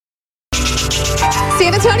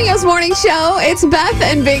San Antonio's morning show. It's Beth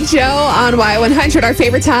and Big Joe on Y100, our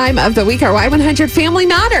favorite time of the week, our Y100 Family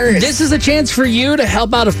Matters. This is a chance for you to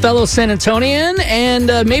help out a fellow San Antonian, and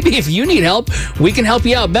maybe if you need help, we can help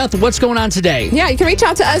you out. Beth, what's going on today? Yeah, you can reach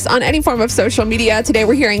out to us on any form of social media. Today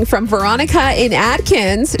we're hearing from Veronica in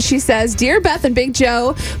Atkins. She says, Dear Beth and Big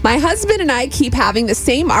Joe, my husband and I keep having the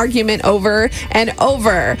same argument over and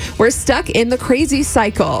over. We're stuck in the crazy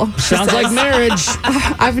cycle. Sounds like marriage.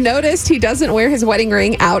 I've noticed he doesn't wear his wedding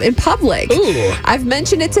ring out in public. Ooh. I've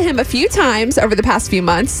mentioned it to him a few times over the past few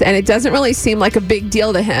months, and it doesn't really seem like a big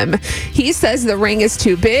deal to him. He says the ring is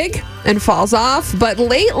too big and falls off, but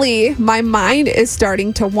lately my mind is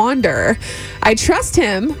starting to wander. I trust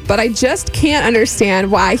him, but I just can't understand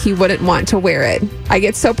why he wouldn't want to wear it. I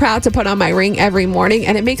get so proud to put on my ring every morning,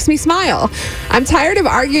 and it makes me smile. I'm tired of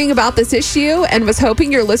arguing about this issue and was hoping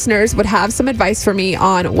your listeners would have some advice for me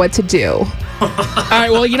on what to do. All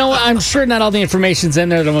right, well, you know what? I'm sure not all the information's in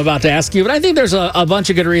there that I'm about to ask you, but I think there's a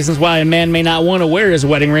bunch of good reasons why a man may not want to wear his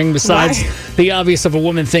wedding ring besides the obvious of a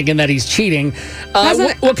woman thinking that he's cheating.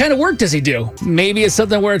 What kind of work does he do? Maybe it's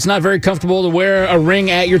something where it's not very comfortable to wear a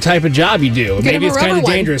ring at your type of job you do. Maybe it's kind of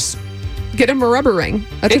dangerous. Get him a rubber ring.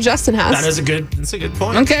 That's what Justin has. That's a good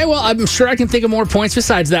point. Okay, well, I'm sure I can think of more points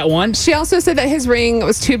besides that one. She also said that his ring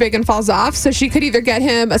was too big and falls off, so she could either get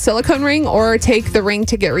him a silicone ring or take the ring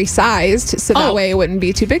to get resized, so that way it wouldn't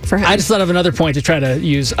be too big for him. I just thought of another point to try to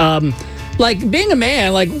use. Like being a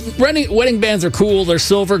man, like wedding bands are cool. They're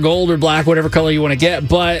silver, gold, or black, whatever color you want to get.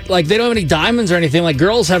 But like they don't have any diamonds or anything. Like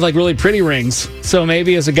girls have like really pretty rings. So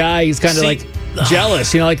maybe as a guy, he's kind of like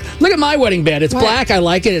jealous. You know, like look at my wedding band. It's black. I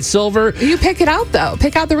like it. It's silver. You pick it out though.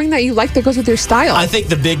 Pick out the ring that you like that goes with your style. I think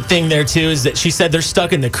the big thing there too is that she said they're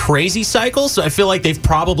stuck in the crazy cycle. So I feel like they've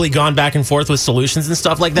probably gone back and forth with solutions and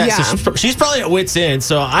stuff like that. Yeah. So she's probably at wit's end.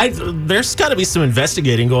 So there's got to be some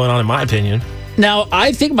investigating going on, in my opinion. Now,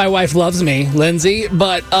 I think my wife loves me, Lindsay,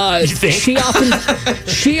 but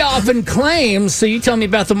she often claims, so you tell me,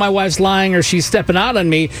 Beth, if my wife's lying or she's stepping out on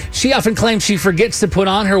me, she often claims she forgets to put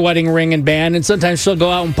on her wedding ring and band, and sometimes she'll go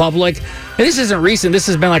out in public. And this isn't recent. This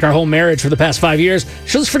has been like our whole marriage for the past 5 years.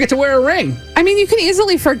 She'll just forget to wear a ring. I mean, you can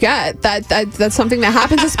easily forget that's something that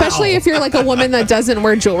happens, especially if you're like a woman that doesn't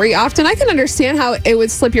wear jewelry often. I can understand how it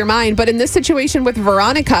would slip your mind, but in this situation with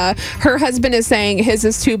Veronica, her husband is saying his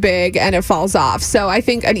is too big and it falls off. So I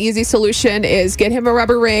think an easy solution is get him a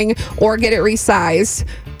rubber ring or get it resized.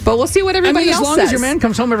 But we'll see what everybody else says. As long as your man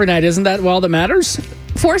comes home every night, isn't that all that matters?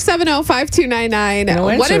 470-5299. No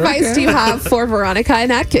answer. What advice do you have for Veronica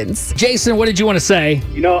and Atkins? Jason, what did you want to say?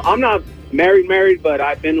 You know, I'm not married, but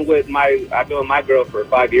I've been with my girl for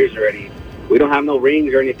 5 years already. We don't have no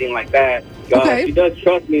rings or anything like that. Okay. She does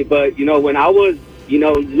trust me, but you know, when I was,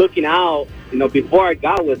 looking out, before I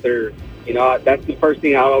got with her, that's the first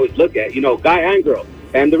thing I always look at, guy and girl.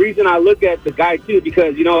 And the reason I look at the guy too,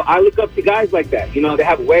 because, I look up to guys like that. They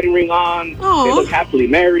have a wedding ring on. Aww. They look happily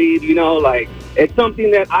married, like it's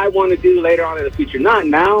something that I want to do later on in the future. Not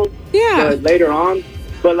now, but later on.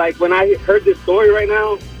 But like when I heard this story right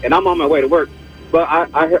now, and I'm on my way to work, but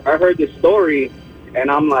I heard this story, and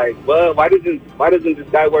I'm like, well, why doesn't this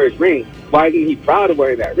guy wear his ring? Why isn't he proud of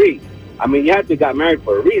wearing that ring? I mean, you have to got married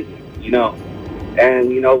for a reason,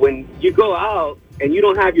 And, when you go out and you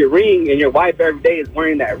don't have your ring and your wife every day is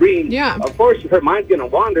wearing that ring, of course her mind's going to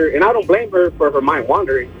wander. And I don't blame her for her mind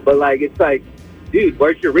wandering. But, it's like, dude,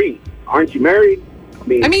 where's your ring? Aren't you married? I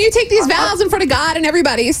mean, you take these vows in front of God and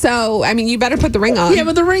everybody, so, you better put the ring on. Yeah,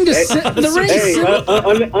 but the ring is...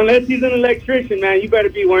 Unless he's an electrician, man, you better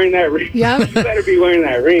be wearing that ring. Yeah. You better be wearing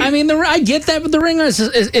that ring. I mean, I get that, but the ring is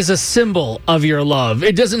a symbol of your love.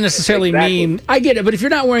 It doesn't necessarily mean... I get it, but if you're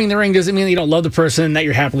not wearing the ring, doesn't mean that you don't love the person and that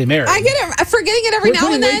you're happily married. I get it. Forgetting it every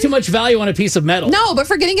now and then... way too much value on a piece of metal. No, but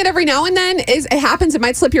forgetting it every now and then, it happens. It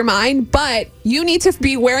might slip your mind, but you need to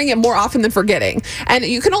be wearing it more often than forgetting. And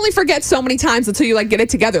you can only forget so many times until you, get it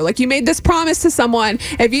together. You made this promise to someone.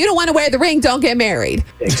 If you don't want to wear the ring, don't get married.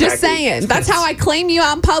 Exactly. Just saying. That's how I claim you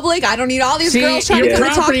out in public. I don't need all these girls trying to come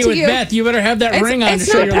and talk to with you. Beth, you better have that ring on to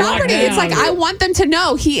show you're locked down. It's like, I want them to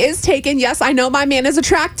know he is taken. Yes, I know my man is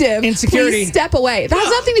attractive. Insecurity. Please step away. That has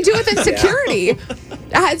nothing to do with insecurity.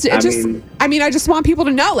 I just want people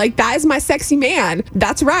to know, that is my sexy man.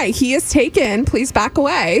 That's right. He is taken. Please back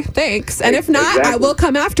away. Thanks. And if not, I will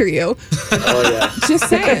come after you. Oh, yeah. Just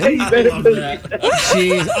saying.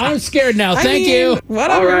 Jeez, I'm scared now. Thank you.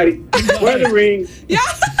 Whatever. All righty. Wear the ring. Yeah.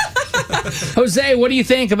 Jose, what do you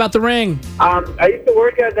think about the ring? I used to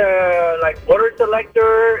work as a motor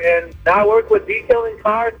selector, and now I work with detailing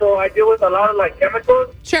cars, so I deal with a lot of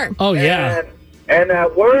chemicals. Sure. Oh, yeah. And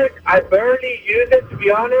at work, I barely use it, to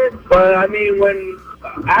be honest. But I mean, when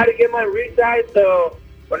I had to get my resize, so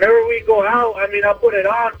whenever we go out, I mean, I'll put it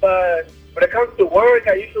on, but when it comes to work,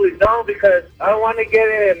 I usually don't because I don't want to get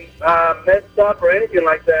it messed up or anything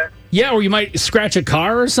like that. Yeah, or you might scratch a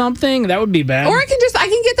car or something. That would be bad. Or I can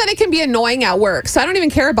get that it can be annoying at work. So I don't even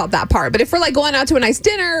care about that part. But if we're like going out to a nice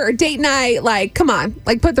dinner or date night, like, come on,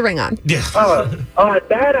 like put the ring on. Yeah.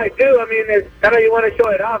 That I do. I mean, it's kind of you want to show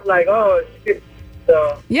it off, like, oh, shit.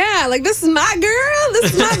 So. Yeah, like this is my girl,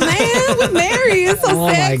 this is my man, we're married. It's so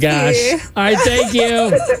sexy. My gosh. All right, thank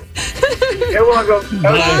you. You're welcome.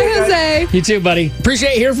 Bye, Jose. You too, buddy.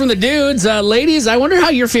 Appreciate hearing from the dudes. Ladies, I wonder how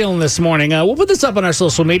you're feeling this morning. We'll put this up on our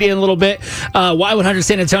social media in a little bit. Y100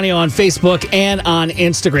 San Antonio on Facebook and on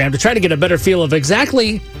Instagram to try to get a better feel of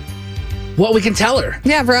exactly what we can tell her.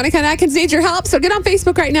 Yeah, Veronica and Atkins need your help. So get on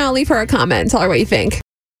Facebook right now, leave her a comment, tell her what you think.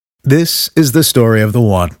 This is the story of the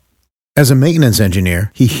one. As a maintenance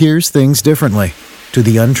engineer, he hears things differently. To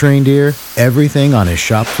the untrained ear, everything on his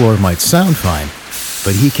shop floor might sound fine,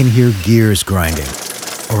 but he can hear gears grinding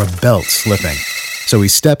or a belt slipping. So he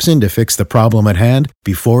steps in to fix the problem at hand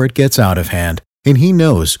before it gets out of hand. And he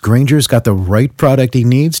knows Grainger's got the right product he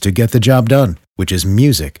needs to get the job done, which is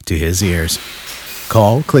music to his ears.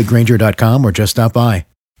 Call, click Grainger.com, or just stop by.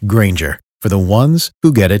 Grainger, for the ones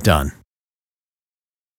who get it done.